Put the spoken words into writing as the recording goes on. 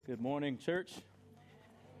Good morning, church.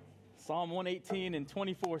 Psalm 118 and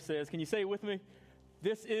 24 says, can you say it with me?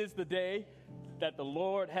 This is the day that the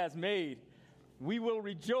Lord has made. We will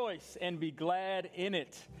rejoice and be glad in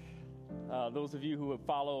it. Those of you who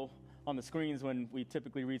follow on the screens when we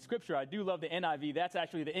typically read scripture, I do love the NIV. That's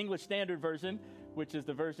actually the English Standard Version, which is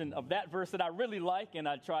the version of that verse that I really like, and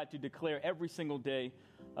I try to declare every single day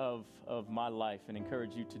of my life and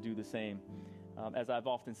encourage you to do the same. As I've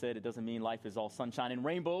often said, it doesn't mean life is all sunshine and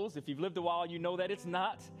rainbows. If you've lived a while, you know that it's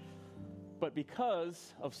not. But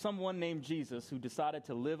because of someone named Jesus who decided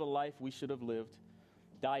to live a life we should have lived,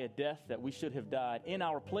 die a death that we should have died in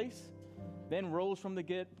our place, then rose from the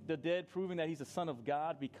dead, proving that he's the Son of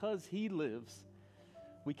God, because he lives,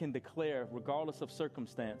 we can declare, regardless of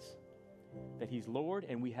circumstance, that he's Lord,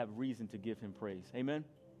 and we have reason to give him praise. Amen?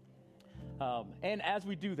 And as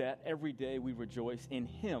we do that, every day we rejoice in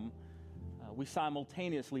him. We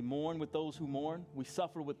simultaneously mourn with those who mourn, we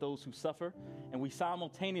suffer with those who suffer, and we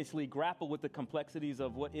simultaneously grapple with the complexities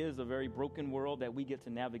of what is a very broken world that we get to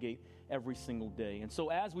navigate every single day. And so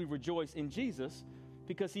as we rejoice in Jesus,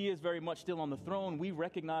 because he is very much still on the throne, we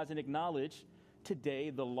recognize and acknowledge today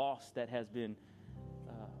the loss that has been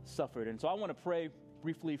suffered. And so I want to pray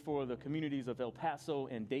briefly for the communities of El Paso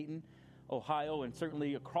and Dayton, Ohio, and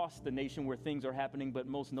certainly across the nation where things are happening, but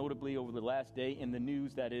most notably over the last day in the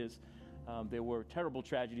news that is there were terrible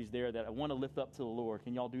tragedies there that I want to lift up to the Lord.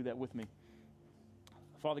 Can y'all do that with me?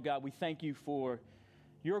 Father God, we thank you for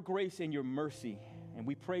your grace and your mercy. And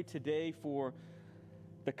we pray today for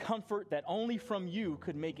the comfort that only from you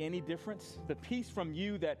could make any difference, the peace from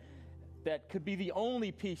you that could be the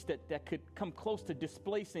only peace that could come close to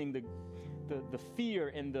displacing the fear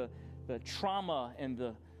and the trauma and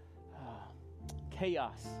the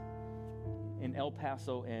chaos in El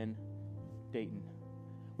Paso and Dayton.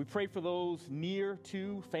 We pray for those near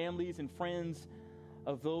to families and friends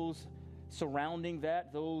of those surrounding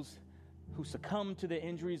that, those who succumbed to the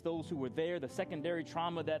injuries, those who were there, the secondary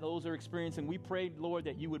trauma that those are experiencing. We prayed, Lord,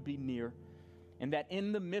 that you would be near, and that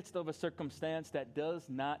in the midst of a circumstance that does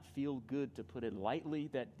not feel good, to put it lightly,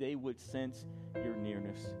 that they would sense your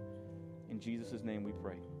nearness. In Jesus' name we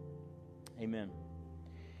pray. Amen.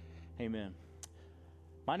 Amen.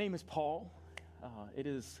 My name is Paul. It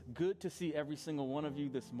is good to see every single one of you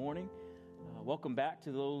this morning. Welcome back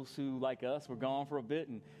to those who, like us, were gone for a bit.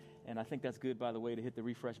 And I think that's good, by the way, to hit the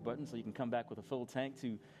refresh button so you can come back with a full tank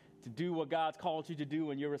to do what God's called you to do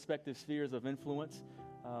in your respective spheres of influence.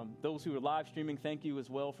 Those who are live streaming, thank you as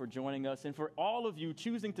well for joining us. And for all of you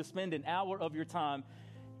choosing to spend an hour of your time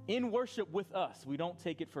in worship with us, we don't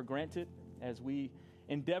take it for granted as we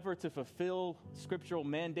endeavor to fulfill scriptural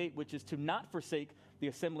mandate, which is to not forsake the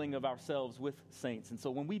assembling of ourselves with saints. And so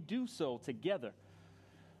when we do so together,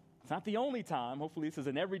 it's not the only time. Hopefully this is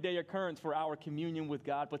an everyday occurrence for our communion with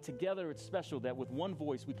God, but together it's special that with one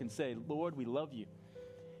voice we can say, Lord, we love you.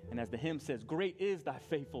 And as the hymn says, great is thy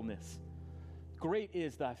faithfulness. Great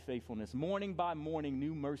is thy faithfulness. Morning by morning,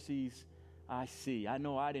 new mercies I see. I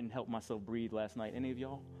know I didn't help myself breathe last night. Any of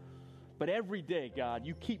y'all? But every day, God,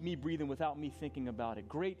 you keep me breathing without me thinking about it.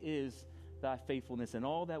 Great is thy faithfulness, and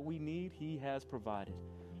all that we need, he has provided.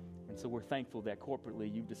 And so we're thankful that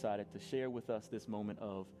corporately you've decided to share with us this moment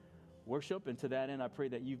of worship. And to that end, I pray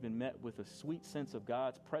that you've been met with a sweet sense of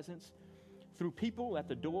God's presence through people at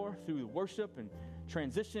the door, through worship and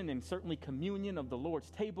transition, and certainly communion of the Lord's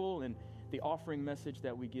table and the offering message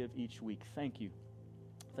that we give each week. Thank you.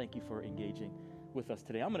 Thank you for engaging with us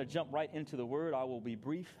today. I'm going to jump right into the word. I will be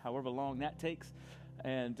brief, however long that takes.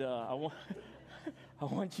 And I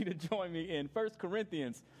want you to join me in 1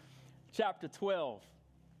 Corinthians chapter 12.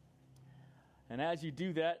 And as you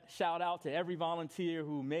do that, shout out to every volunteer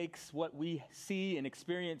who makes what we see and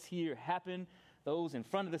experience here happen. Those in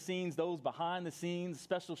front of the scenes, those behind the scenes.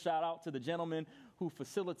 Special shout out to the gentleman who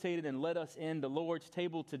facilitated and led us in the Lord's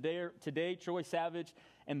table today, Troy Savage,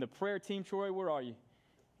 and the prayer team. Troy, where are you?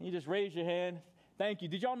 Can you just raise your hand? Thank you.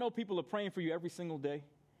 Did y'all know people are praying for you every single day?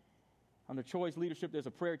 Under Troy's leadership, there's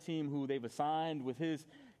a prayer team who they've assigned with his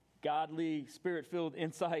godly, spirit-filled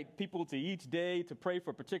insight, people to each day to pray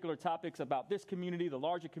for particular topics about this community, the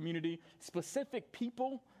larger community, specific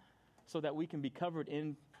people, so that we can be covered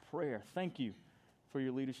in prayer. Thank you for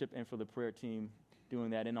your leadership and for the prayer team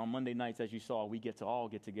doing that. And on Monday nights, as you saw, we get to all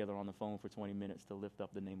get together on the phone for 20 minutes to lift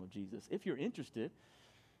up the name of Jesus. If you're interested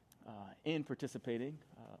in participating,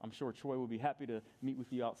 I'm sure Troy will be happy to meet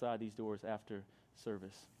with you outside these doors after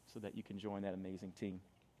service so that you can join that amazing team.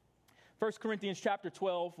 1 Corinthians chapter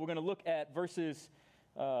 12, we're going to look at verses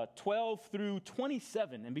 12 through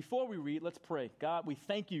 27. And before we read, let's pray. God, we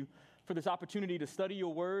thank you for this opportunity to study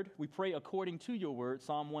your word. We pray according to your word.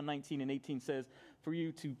 Psalm 119 and 18 says, for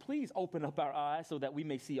you to please open up our eyes so that we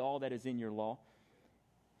may see all that is in your law.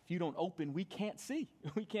 If you don't open, we can't see.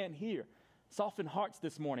 We can't hear. Soften hearts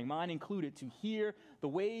this morning, mine included, to hear the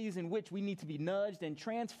ways in which we need to be nudged and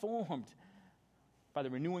transformed by the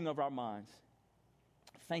renewing of our minds.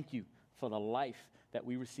 Thank you for the life that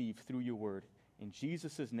we receive through your word. In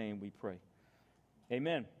Jesus' name we pray.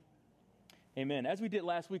 Amen. Amen. As we did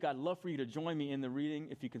last week, I'd love for you to join me in the reading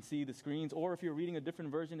if you can see the screens, or if you're reading a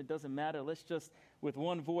different version, it doesn't matter. Let's just, with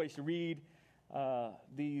one voice, read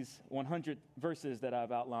these 100 verses that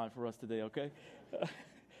I've outlined for us today, okay?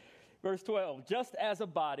 Verse 12, just as a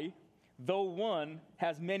body, though one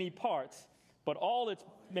has many parts, but all its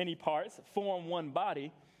many parts form one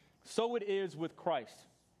body, so it is with Christ.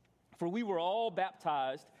 For we were all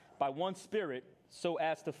baptized by one Spirit so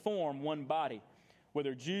as to form one body,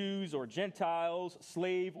 whether Jews or Gentiles,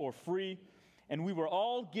 slave or free, and we were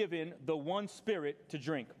all given the one Spirit to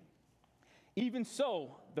drink. Even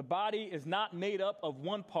so, the body is not made up of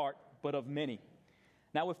one part, but of many.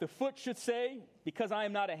 Now, if the foot should say, because I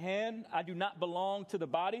am not a hand, I do not belong to the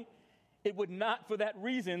body, it would not for that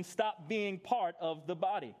reason stop being part of the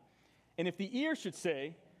body. And if the ear should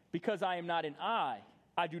say, because I am not an eye,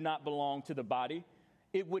 I do not belong to the body,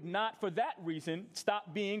 it would not for that reason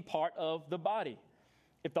stop being part of the body.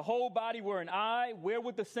 If the whole body were an eye, where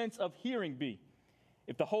would the sense of hearing be?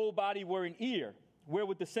 If the whole body were an ear, where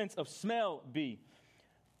would the sense of smell be?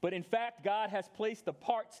 But in fact, God has placed the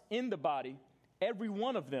parts in the body, every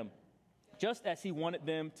one of them, just as he wanted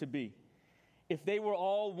them to be. If they were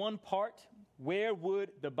all one part, where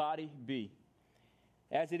would the body be?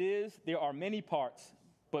 As it is, there are many parts,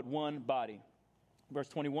 but one body. Verse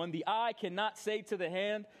 21, the eye cannot say to the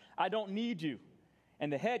hand, I don't need you.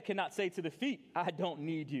 And the head cannot say to the feet, I don't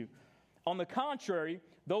need you. On the contrary,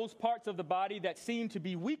 those parts of the body that seem to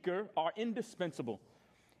be weaker are indispensable.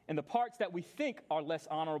 And the parts that we think are less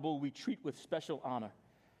honorable, we treat with special honor.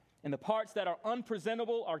 And the parts that are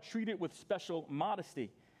unpresentable are treated with special modesty,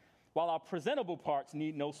 while our presentable parts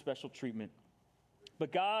need no special treatment.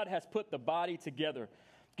 But God has put the body together,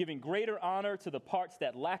 giving greater honor to the parts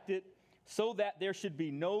that lacked it, so that there should be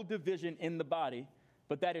no division in the body,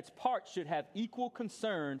 but that its parts should have equal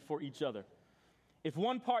concern for each other. If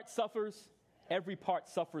one part suffers, every part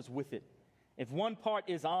suffers with it. If one part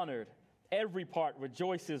is honored, every part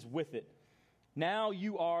rejoices with it. Now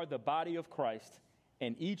you are the body of Christ,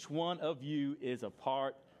 and each one of you is a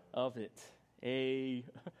part of it.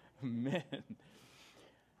 Amen.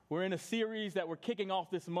 We're in a series that we're kicking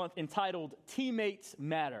off this month entitled Teammates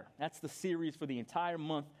Matter. That's the series for the entire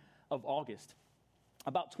month of August.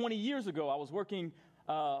 About 20 years ago, I was working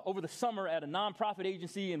over the summer at a nonprofit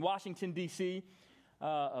agency in Washington, D.C.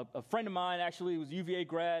 A friend of mine actually was UVA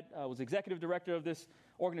grad, was executive director of this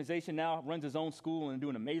organization, now runs his own school and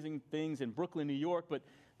doing amazing things in Brooklyn, New York. But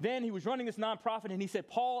then he was running this nonprofit, and he said,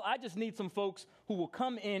 Paul, I just need some folks who will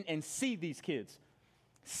come in and see these kids,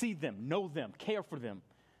 see them, know them, care for them.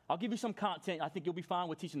 I'll give you some content. I think you'll be fine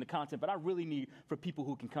with teaching the content, but I really need for people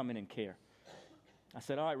who can come in and care. I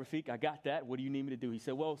said, all right, Rafiq, I got that. What do you need me to do? He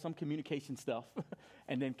said, well, some communication stuff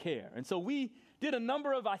and then care. And so we did a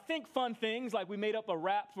number of, I think, fun things, like we made up a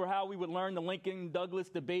rap for how we would learn the Lincoln-Douglas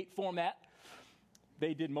debate format.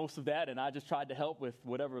 They did most of that, and I just tried to help with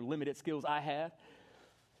whatever limited skills I had.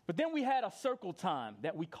 But then we had a circle time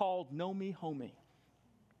that we called Know Me Homie.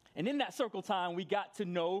 And in that circle time, we got to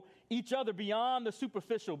know each other beyond the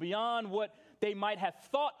superficial, beyond what they might have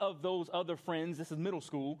thought of those other friends, this is middle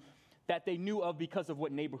school, that they knew of because of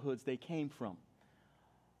what neighborhoods they came from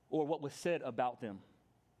or what was said about them.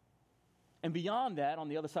 And beyond that, on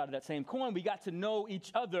the other side of that same coin, we got to know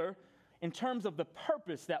each other in terms of the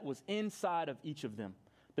purpose that was inside of each of them,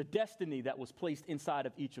 the destiny that was placed inside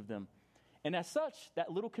of each of them. And as such,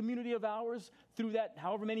 that little community of ours, through that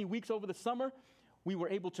however many weeks over the summer, we were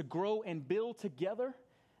able to grow and build together,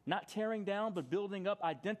 not tearing down, but building up,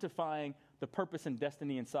 identifying the purpose and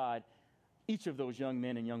destiny inside each of those young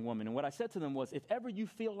men and young women. And what I said to them was, if ever you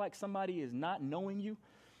feel like somebody is not knowing you,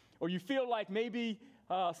 or you feel like maybe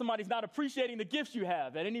somebody's not appreciating the gifts you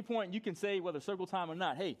have, at any point you can say, whether circle time or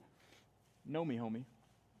not, hey, know me, homie.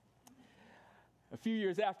 A few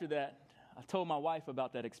years after that, I told my wife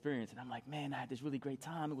about that experience, and I'm like, man, I had this really great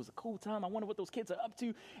time. It was a cool time. I wonder what those kids are up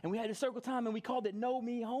to. And we had a circle time, and we called it Know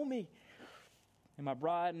Me, Homie. And my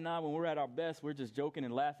bride and I, when we're at our best, we're just joking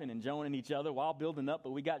and laughing and joning each other while building up,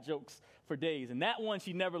 but we got jokes for days. And that one,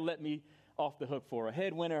 she never let me off the hook for. Her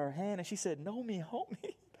head went in her hand, and she said, Know Me,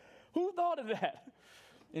 Homie. Who thought of that?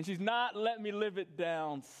 And she's not let me live it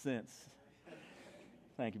down since.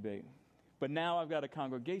 Thank you, babe. But now I've got a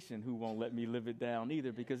congregation who won't let me live it down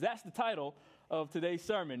either, because that's the title of today's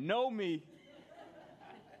sermon. Know me,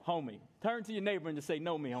 homie. Turn to your neighbor and just say,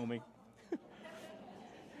 know me, homie.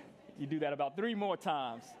 You do that about 3 more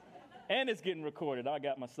times, and it's getting recorded. I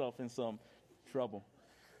got myself in some trouble.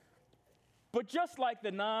 But just like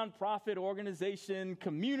the nonprofit organization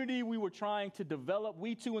community we were trying to develop,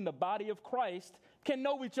 we too in the body of Christ can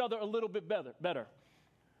know each other a little bit better.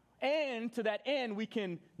 And to that end, we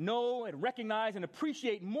can know and recognize and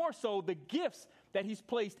appreciate more so the gifts that he's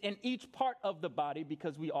placed in each part of the body,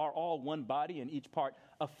 because we are all one body and each part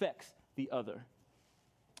affects the other.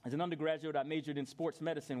 As an undergraduate, I majored in sports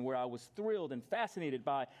medicine, where I was thrilled and fascinated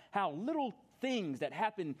by how little things that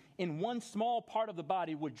happen in one small part of the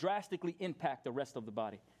body would drastically impact the rest of the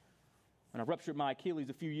body. When I ruptured my Achilles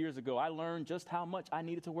a few years ago, I learned just how much I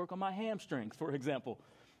needed to work on my hamstrings, for example,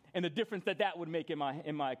 and the difference that would make in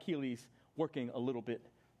my Achilles working a little bit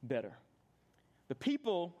better. The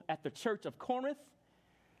people at the church of Corinth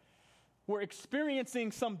were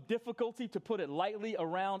experiencing some difficulty, to put it lightly,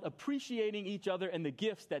 around appreciating each other and the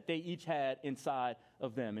gifts that they each had inside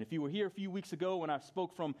of them. And if you were here a few weeks ago when I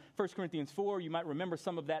spoke from 1 Corinthians 4, you might remember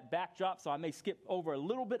some of that backdrop, so I may skip over a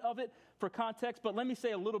little bit of it for context, but let me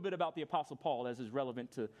say a little bit about the Apostle Paul, as is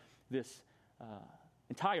relevant to this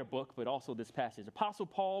entire book, but also this passage. Apostle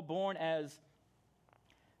Paul, born as,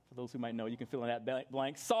 for those who might know, you can fill in that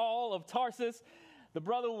blank, Saul of Tarsus. The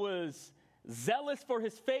brother was zealous for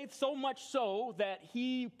his faith, so much so that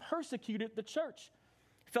he persecuted the church.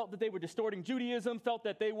 Felt that they were distorting Judaism, felt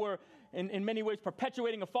that they were in many ways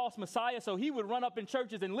perpetuating a false Messiah, so he would run up in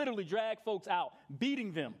churches and literally drag folks out,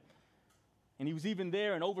 beating them. And he was even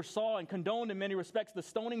there and oversaw and condoned in many respects the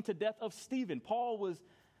stoning to death of Stephen. Paul was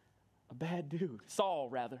a bad dude, Saul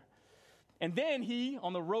rather. And then he,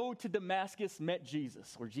 on the road to Damascus, met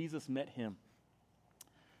Jesus, or Jesus met him.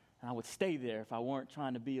 And I would stay there if I weren't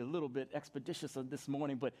trying to be a little bit expeditious this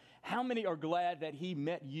morning, but how many are glad that he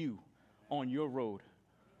met you on your road?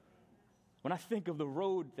 When I think of the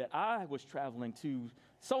road that I was traveling to,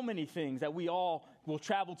 so many things that we all will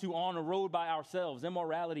travel to on a road by ourselves: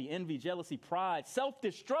 immorality, envy, jealousy, pride,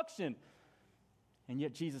 self-destruction. And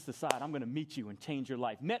yet Jesus decided, I'm going to meet you and change your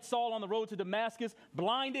life. Met Saul on the road to Damascus,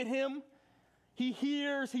 blinded him. He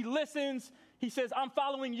hears, he listens. He says, I'm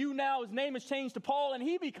following you now. His name is changed to Paul, and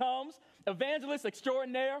he becomes evangelist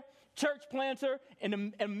extraordinaire, church planter,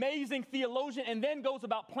 an amazing theologian, and then goes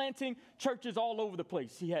about planting churches all over the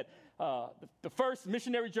place. He had the first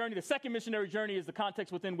missionary journey. The second missionary journey is the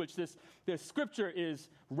context within which this scripture is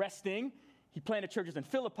resting. He planted churches in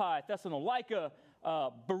Philippi, Thessalonica,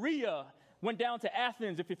 Berea, went down to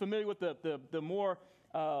Athens, if you're familiar with the more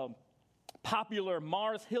popular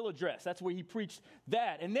Mars Hill address. That's where he preached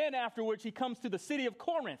that. And then afterwards, he comes to the city of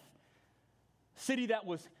Corinth, city that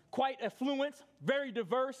was quite affluent, very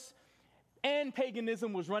diverse, and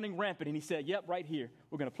paganism was running rampant. And he said, yep, right here,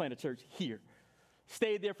 we're going to plant a church here.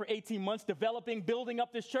 Stayed there for 18 months, developing, building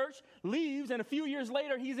up this church, leaves, and a few years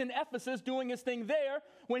later, he's in Ephesus doing his thing there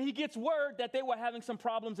when he gets word that they were having some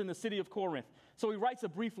problems in the city of Corinth. So he writes a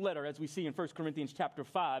brief letter, as we see in 1 Corinthians chapter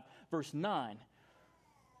 5, verse 9.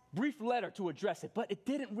 Brief letter to address it, but it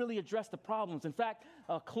didn't really address the problems. In fact,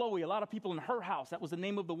 Chloe, a lot of people in her house, that was the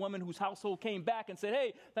name of the woman whose household, came back and said,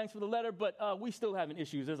 hey, thanks for the letter, but we still having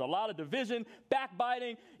issues. There's a lot of division,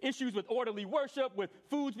 backbiting, issues with orderly worship, with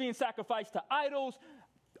foods being sacrificed to idols,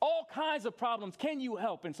 all kinds of problems. Can you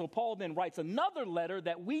help? And so Paul then writes another letter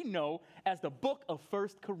that we know as the book of 1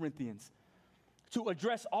 Corinthians to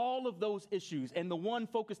address all of those issues. And the one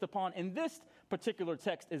focused upon in this particular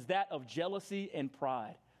text is that of jealousy and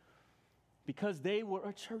pride, because they were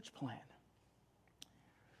a church plant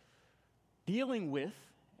dealing with,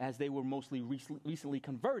 as they were mostly recently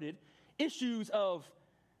converted, issues of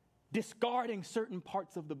discarding certain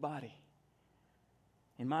parts of the body.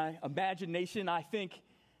 In my imagination, I think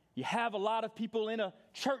you have a lot of people in a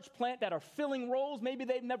church plant that are filling roles maybe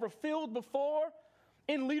they've never filled before,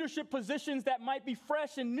 in leadership positions that might be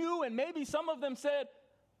fresh and new, and maybe some of them said,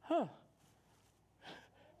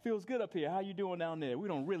 feels good up here. How you doing down there? We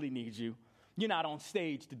don't really need you. You're not on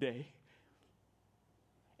stage today.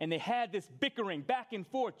 And they had this bickering back and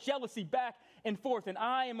forth, jealousy back and forth. And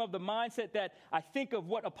I am of the mindset that I think of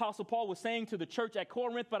what Apostle Paul was saying to the church at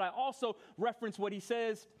Corinth, but I also reference what he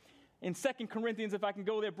says in 2 Corinthians, if I can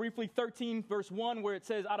go there briefly, 13, verse 1, where it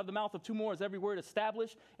says, out of the mouth of two more is every word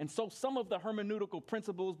established. And so some of the hermeneutical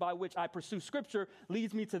principles by which I pursue Scripture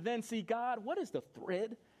leads me to then see, God, what is the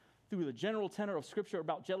thread through the general tenor of Scripture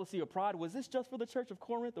about jealousy or pride? Was this just for the church of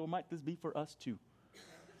Corinth, or might this be for us too?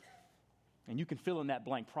 And you can fill in that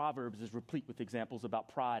blank. Proverbs is replete with examples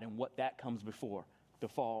about pride and what that comes before the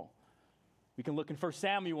fall. We can look in 1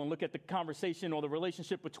 Samuel and look at the conversation or the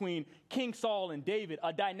relationship between King Saul and David,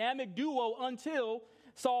 a dynamic duo until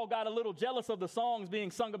Saul got a little jealous of the songs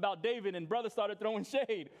being sung about David, and brothers started throwing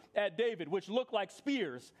shade at David, which looked like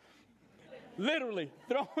spears. Literally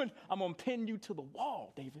throwing, I'm going to pin you to the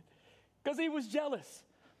wall, David, because he was jealous.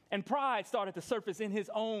 And pride started to surface in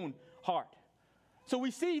his own heart. So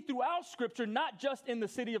we see throughout Scripture, not just in the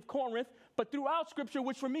city of Corinth, but throughout Scripture,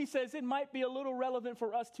 which for me says it might be a little relevant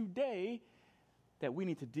for us today, that we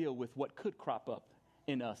need to deal with what could crop up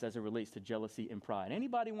in us as it relates to jealousy and pride.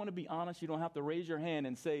 Anybody want to be honest? You don't have to raise your hand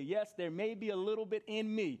and say, yes, there may be a little bit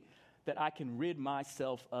in me that I can rid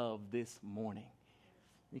myself of this morning.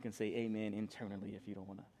 You can say amen internally if you don't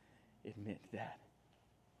want to admit that.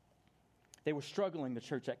 They were struggling, the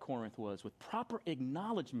church at Corinth was, with proper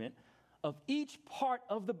acknowledgement of each part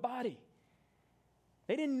of the body.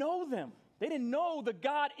 They didn't know them. They didn't know the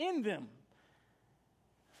God in them.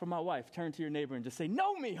 For my wife, turn to your neighbor and just say,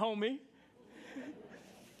 know me, homie.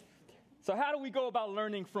 So how do we go about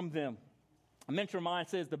learning from them? A mentor of mine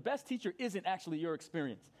says, the best teacher isn't actually your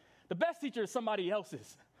experience. The best teacher is somebody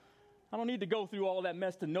else's. I don't need to go through all that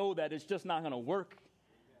mess to know that it's just not going to work.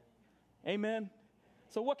 Amen.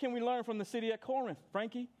 So what can we learn from the city at Corinth,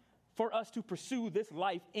 Frankie? For us to pursue this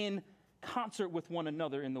life in concert with one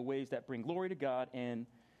another in the ways that bring glory to God and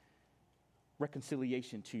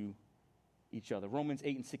reconciliation to each other. Romans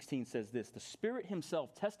 8:16 says this, the Spirit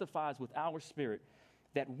himself testifies with our spirit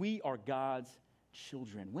that we are God's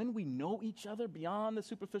children. When we know each other beyond the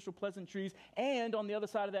superficial pleasantries, and on the other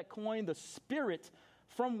side of that coin, the Spirit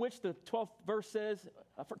from which the 12th verse says,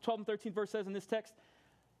 12 and 13th verse says in this text,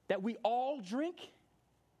 that we all drink,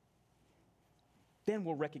 then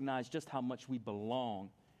we'll recognize just how much we belong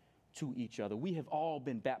to each other. We have all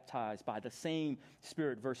been baptized by the same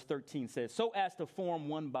Spirit, verse 13 says, so as to form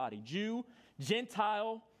one body, Jew,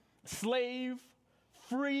 Gentile, slave,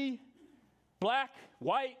 free, black,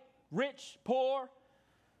 white, rich, poor,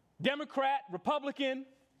 Democrat, Republican.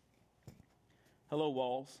 Hello,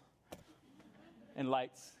 walls and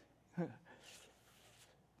lights.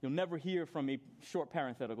 You'll never hear from me, short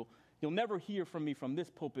parenthetical, you'll never hear from me from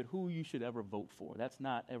this pulpit who you should ever vote for. That's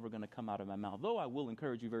not ever going to come out of my mouth, though I will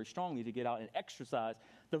encourage you very strongly to get out and exercise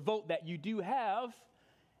the vote that you do have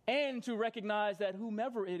and to recognize that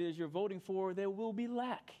whomever it is you're voting for, there will be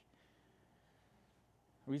lack.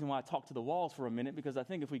 The reason why I talked to the walls for a minute, because I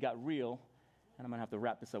think if we got real, and I'm going to have to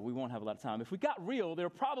wrap this up, we won't have a lot of time. If we got real, there are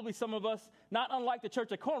probably some of us, not unlike the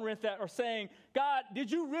church at Corinth, that are saying, God,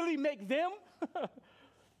 did you really make them?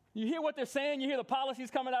 You hear what they're saying? You hear the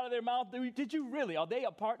policies coming out of their mouth? Did you really? Are they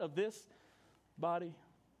a part of this body?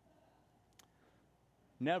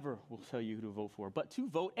 Never will tell you who to vote for, but to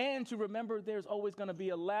vote and to remember there's always going to be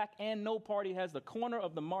a lack, and no party has the corner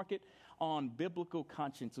of the market on biblical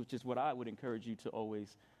conscience, which is what I would encourage you to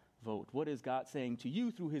always vote. What is God saying to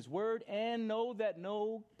you through his word? And know that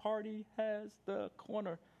no party has the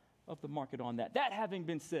corner of the market on that. That having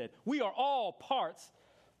been said, we are all parts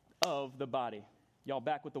of the body. Y'all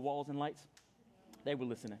back with the walls and lights? They were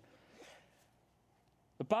listening.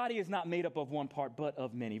 The body is not made up of one part, but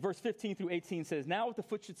of many. Verse 15 through 18 says, now if the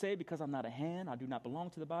foot should say, because I'm not a hand, I do not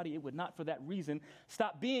belong to the body, it would not for that reason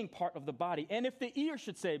stop being part of the body. And if the ear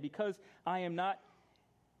should say, because I am not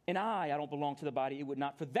an eye, I don't belong to the body, it would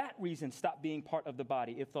not for that reason stop being part of the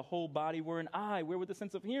body. If the whole body were an eye, where would the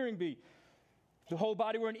sense of hearing be? If the whole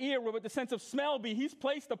body were an ear, where would the sense of smell be? He's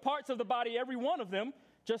placed the parts of the body, every one of them,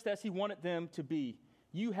 just as he wanted them to be.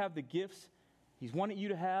 You have the gifts he's wanted you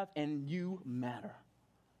to have, and you matter.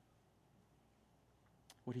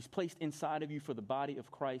 What he's placed inside of you for the body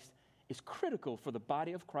of Christ is critical for the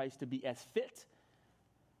body of Christ to be as fit,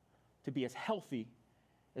 to be as healthy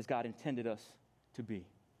as God intended us to be.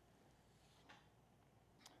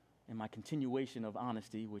 In my continuation of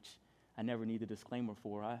honesty, which I never need a disclaimer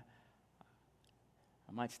for, I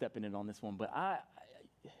might step in it on this one, but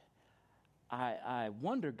I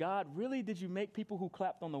wonder, God, really, did you make people who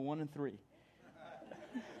clapped on the 1 and 3?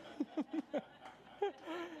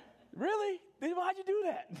 Really? Why'd you do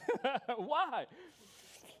that? Why?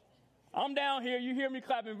 I'm down here. You hear me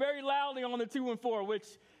clapping very loudly on the 2 and 4, which,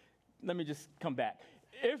 let me just come back.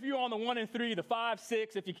 If you're on the 1 and 3, the 5,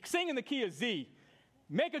 6, if you sing in the key of Z,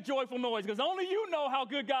 make a joyful noise, because only you know how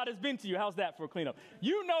good God has been to you. How's that for a cleanup?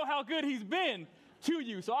 You know how good he's been to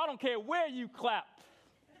you, so I don't care where you clap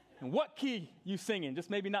and what key you sing in, just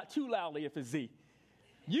maybe not too loudly if it's Z.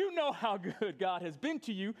 You know how good God has been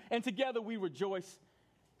to you, and together we rejoice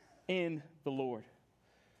in the Lord.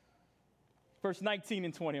 Verse 19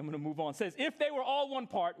 and 20, I'm going to move on. It says, if they were all one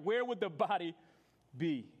part, where would the body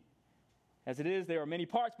be? As it is, there are many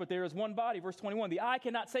parts, but there is one body. Verse 21, the eye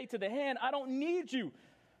cannot say to the hand, I don't need you.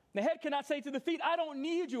 The head cannot say to the feet, I don't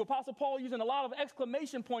need you. Apostle Paul using a lot of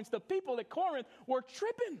exclamation points. The people at Corinth were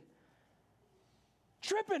tripping.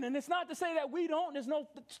 And it's not to say that we don't. There's no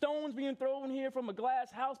stones being thrown here from a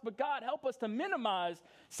glass house. But God, help us to minimize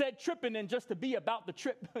said tripping and just to be about the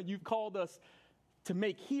trip you've called us to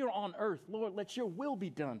make here on earth. Lord, let your will be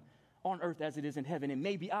done on earth as it is in heaven. And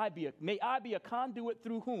may I be a conduit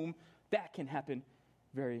through whom that can happen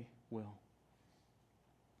very well.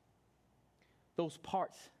 Those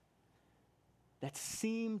parts that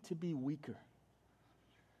seem to be weaker.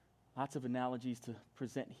 Lots of analogies to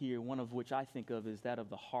present here, one of which I think of is that of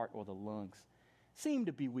the heart or the lungs. Seem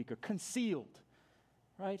to be weaker, concealed,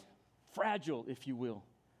 right? Fragile, if you will.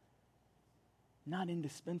 Not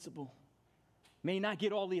indispensable. May not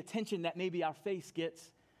get all the attention that maybe our face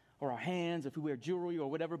gets, or our hands if we wear jewelry or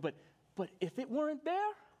whatever, but if it weren't there,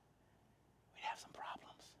 we'd have some problems.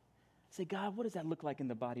 Say, God, what does that look like in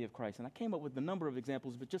the body of Christ? And I came up with a number of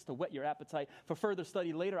examples, but just to whet your appetite for further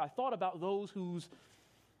study later, I thought about those whose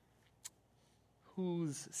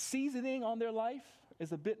seasoning on their life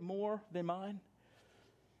is a bit more than mine.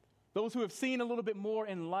 Those who have seen a little bit more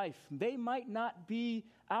in life. They might not be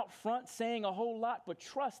out front saying a whole lot, but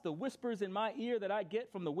trust the whispers in my ear that I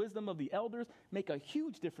get from the wisdom of the elders make a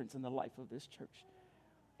huge difference in the life of this church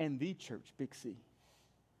and the church, Big C.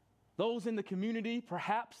 Those in the community,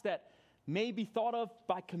 perhaps, that may be thought of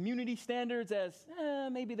by community standards as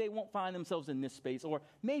maybe they won't find themselves in this space, or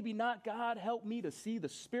maybe not. God, help me to see the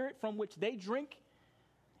spirit from which they drink,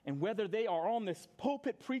 and whether they are on this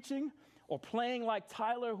pulpit preaching or playing like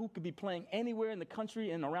Tyler, who could be playing anywhere in the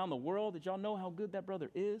country and around the world. Did y'all know how good that brother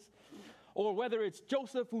is? Or whether it's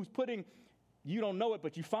Joseph, who's putting, you don't know it,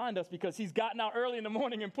 but you find us because he's gotten out early in the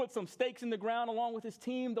morning and put some stakes in the ground along with his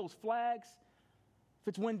team, those flags. If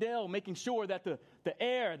it's Wendell, making sure that the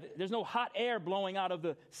air, there's no hot air blowing out of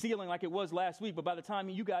the ceiling like it was last week, but by the time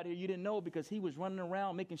you got here, you didn't know because he was running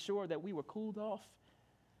around making sure that we were cooled off,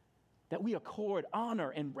 that we accord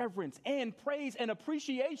honor and reverence and praise and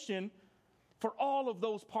appreciation for all of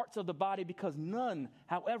those parts of the body, because none,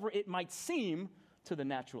 however it might seem to the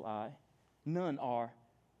natural eye, none are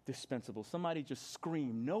dispensable. Somebody just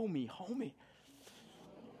scream, know me, homie.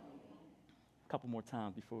 A couple more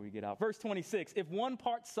times before we get out. Verse 26, if one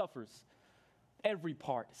part suffers, every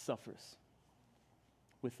part suffers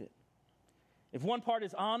with it. If one part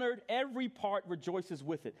is honored, every part rejoices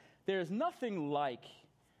with it. There's nothing like,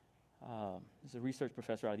 there's a research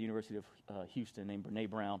professor out of the University of Houston named Brene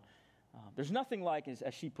Brown. There's nothing like,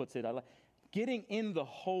 as she puts it, getting in the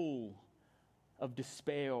hole of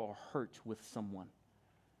despair or hurt with someone.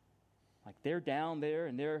 Like they're down there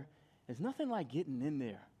and there's nothing like getting in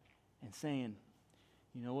there and saying,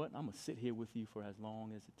 you know what, I'm going to sit here with you for as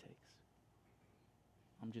long as it takes.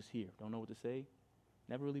 I'm just here. Don't know what to say.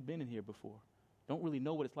 Never really been in here before. Don't really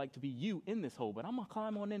know what it's like to be you in this hole, but I'm going to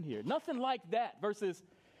climb on in here. Nothing like that versus,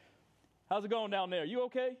 how's it going down there? You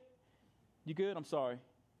okay? You good? I'm sorry.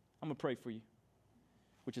 I'm going to pray for you,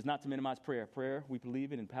 which is not to minimize prayer. Prayer, we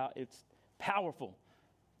believe it, and it's powerful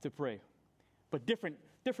to pray. But different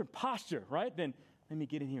posture, right? Then let me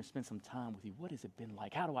get in here and spend some time with you. What has it been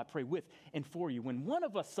like? How do I pray with and for you? When one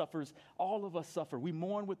of us suffers, all of us suffer. We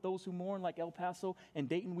mourn with those who mourn, like El Paso and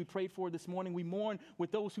Dayton we prayed for this morning. We mourn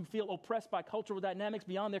with those who feel oppressed by cultural dynamics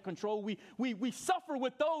beyond their control. We suffer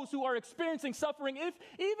with those who are experiencing suffering,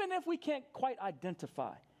 even if we can't quite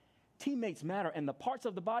identify. Teammates matter, and the parts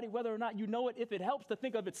of the body, whether or not you know it, if it helps to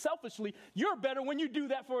think of it selfishly, you're better when you do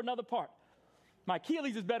that for another part. My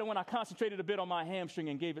Achilles is better when I concentrated a bit on my hamstring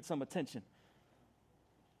and gave it some attention.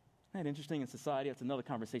 Isn't that interesting in society? That's another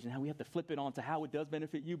conversation, how we have to flip it on to how it does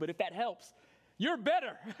benefit you. But if that helps, you're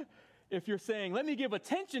better if you're saying, let me give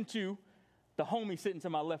attention to the homie sitting to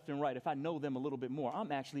my left and right. If I know them a little bit more,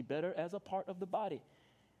 I'm actually better as a part of the body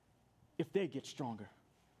if they get stronger.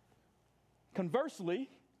 Conversely,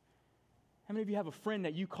 how many of you have a friend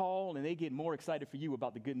that you call and they get more excited for you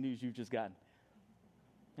about the good news you've just gotten?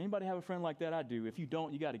 Anybody have a friend like that? I do. If you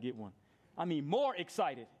don't, you got to get one. I mean, more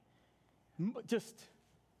excited. Just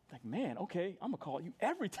like, man, okay, I'm going to call you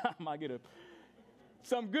every time I get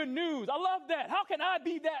some good news. I love that. How can I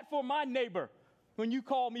be that for my neighbor? When you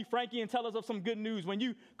call me Frankie and tell us of some good news, when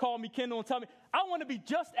you call me Kendall and tell me, I want to be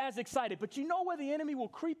just as excited. But you know where the enemy will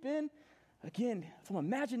creep in? Again, some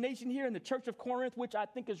imagination here in the church of Corinth, which I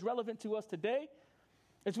think is relevant to us today.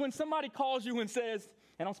 It's when somebody calls you and says,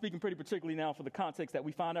 and I'm speaking pretty particularly now for the context that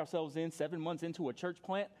we find ourselves in 7 months into a church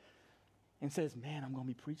plant, and says, man, I'm going to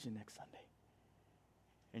be preaching next Sunday.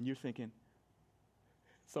 And you're thinking,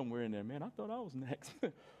 somewhere in there, man, I thought I was next.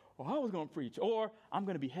 or I was going to preach, or I'm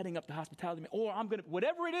going to be heading up the hospitality, or I'm going to,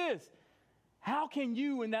 whatever it is, how can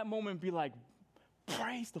you in that moment be like,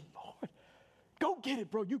 praise the Lord? Go get it,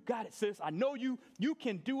 bro. You got it, sis. I know you. You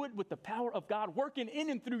can do it with the power of God working in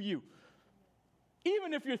and through you.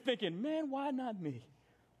 Even if you're thinking, man, why not me?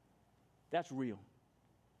 That's real.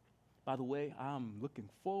 By the way, I'm looking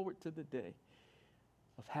forward to the day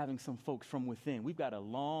of having some folks from within. We've got a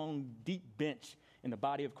long, deep bench in the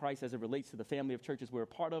body of Christ as it relates to the family of churches we're a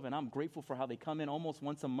part of, and I'm grateful for how they come in almost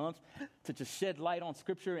once a month to just shed light on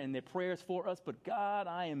Scripture and their prayers for us. But God,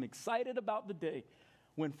 I am excited about the day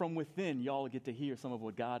when from within y'all get to hear some of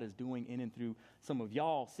what God is doing in and through some of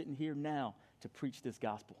y'all sitting here now to preach this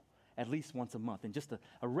gospel at least once a month, and just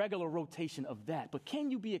a regular rotation of that. But can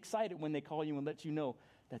you be excited when they call you and let you know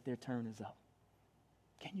that their turn is up?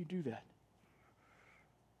 Can you do that?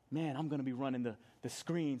 Man, I'm going to be running the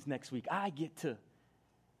screens next week. I get to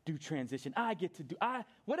do transition. I get to do,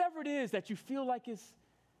 whatever it is that you feel like is,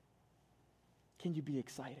 can you be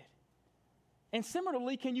excited? And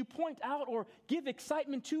similarly, can you point out or give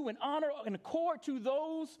excitement to and honor and accord to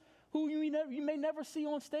those who you may never see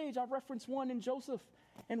on stage? I referenced one in Joseph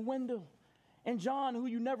and Wendell and John, who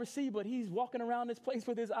you never see, but he's walking around this place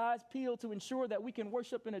with his eyes peeled to ensure that we can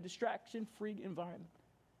worship in a distraction-free environment.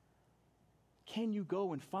 Can you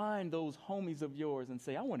go and find those homies of yours and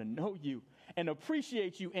say, I want to know you and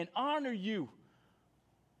appreciate you and honor you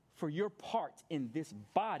for your part in this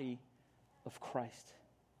body of Christ?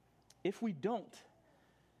 If we don't,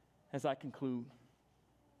 as I conclude,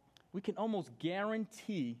 we can almost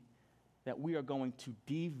guarantee that we are going to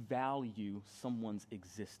devalue someone's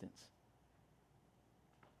existence.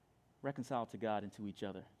 Reconcile to God and to each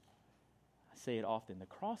other. I say it often, the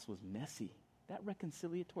cross was messy. That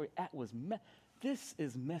reconciliatory act was messy. This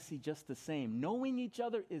is messy just the same. Knowing each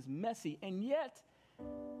other is messy. And yet,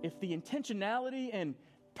 if the intentionality and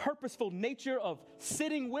purposeful nature of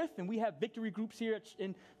sitting with, and we have victory groups here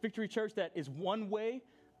in Victory Church that is one way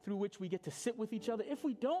through which we get to sit with each other. If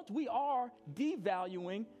we don't, we are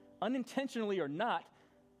devaluing, unintentionally or not,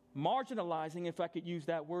 marginalizing, if I could use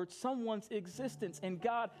that word, someone's existence. And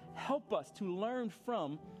God, help us to learn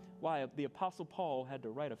from why the Apostle Paul had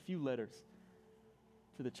to write a few letters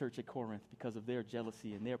to the church at Corinth because of their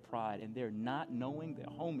jealousy and their pride and their not knowing their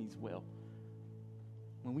homies well.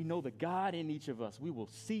 When we know the God in each of us, we will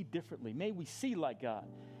see differently. May we see like God,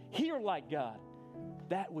 hear like God,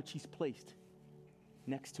 that which He's placed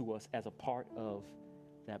next to us as a part of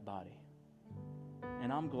that body.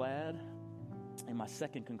 And I'm glad, in my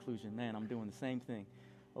second conclusion, man, I'm doing the same thing.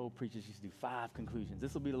 Old preachers used to do 5 conclusions.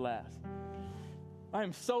 This will be the last. I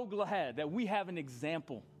am so glad that we have an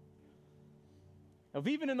example of,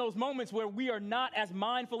 even in those moments where we are not as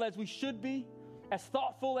mindful as we should be, as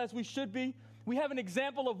thoughtful as we should be, we have an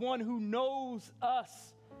example of one who knows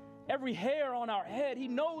us. Every hair on our head, He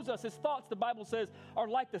knows us. His thoughts, the Bible says, are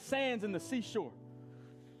like the sands in the seashore.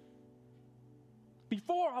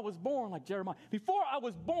 Before I was born, like Jeremiah, before I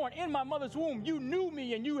was born in my mother's womb, you knew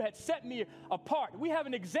me and you had set me apart. We have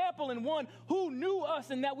an example in one who knew us,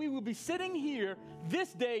 and that we will be sitting here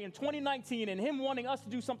this day in 2019, and Him wanting us to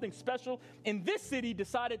do something special in this city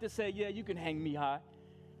decided to say, yeah, you can hang me high.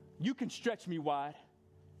 You can stretch me wide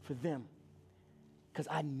for them, because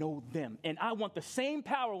I know them. And I want the same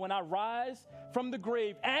power when I rise from the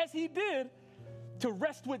grave as He did to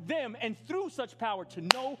rest with them, and through such power to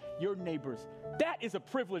know your neighbors. That is a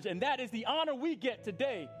privilege, and that is the honor we get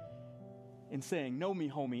today in saying, know me,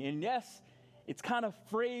 homie. And yes, it's kind of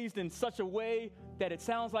phrased in such a way that it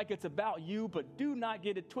sounds like it's about you, but do not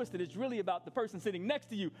get it twisted. It's really about the person sitting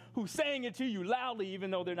next to you who's saying it to you loudly,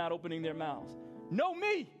 even though they're not opening their mouths. Know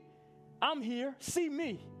me. I'm here. See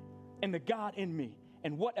me and the God in me,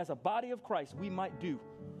 and what as a body of Christ we might do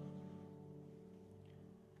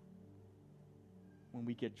when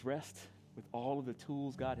we get dressed with all of the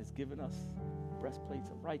tools God has given us, breastplates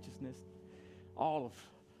of righteousness, all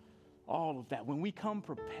of that. When we come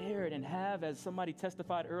prepared and have, as somebody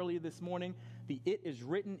testified earlier this morning, the it is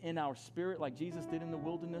written in our spirit like Jesus did in the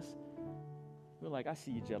wilderness, we're like, I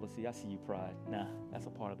see you jealousy, I see you pride. Nah, that's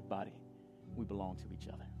a part of the body. We belong to each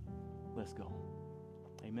other. Let's go.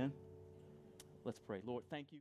 Amen. Let's pray. Lord, thank you.